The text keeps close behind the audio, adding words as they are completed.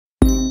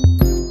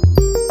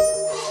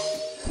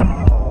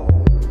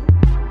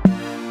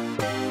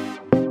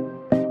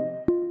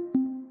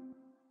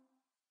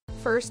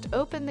First,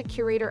 open the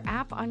Curator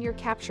app on your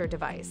capture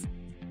device.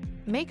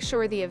 Make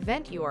sure the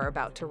event you are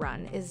about to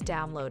run is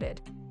downloaded.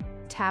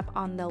 Tap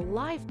on the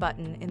Live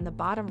button in the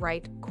bottom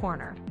right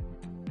corner.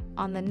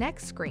 On the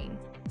next screen,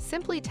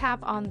 simply tap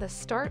on the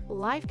Start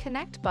Live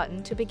Connect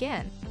button to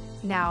begin.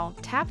 Now,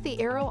 tap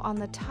the arrow on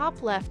the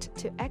top left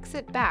to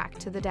exit back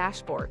to the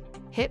dashboard.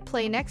 Hit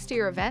play next to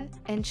your event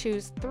and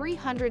choose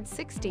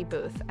 360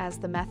 booth as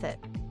the method.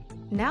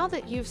 Now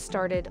that you've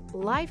started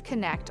Live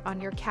Connect on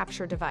your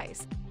capture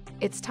device,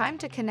 it's time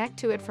to connect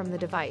to it from the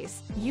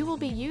device you will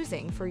be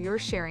using for your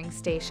sharing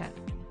station.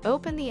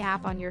 Open the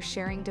app on your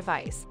sharing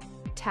device.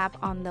 Tap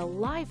on the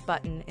Live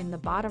button in the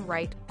bottom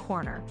right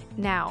corner.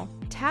 Now,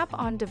 tap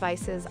on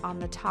Devices on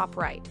the top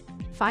right.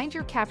 Find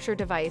your capture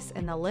device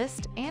in the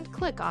list and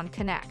click on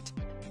Connect.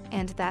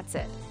 And that's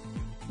it.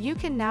 You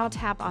can now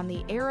tap on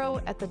the arrow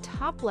at the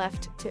top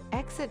left to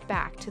exit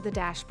back to the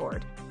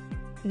dashboard.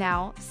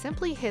 Now,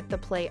 simply hit the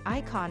play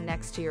icon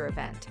next to your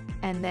event,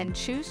 and then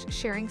choose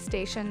Sharing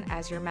Station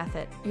as your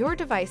method. Your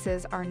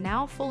devices are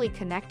now fully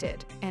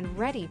connected and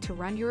ready to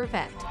run your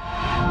event.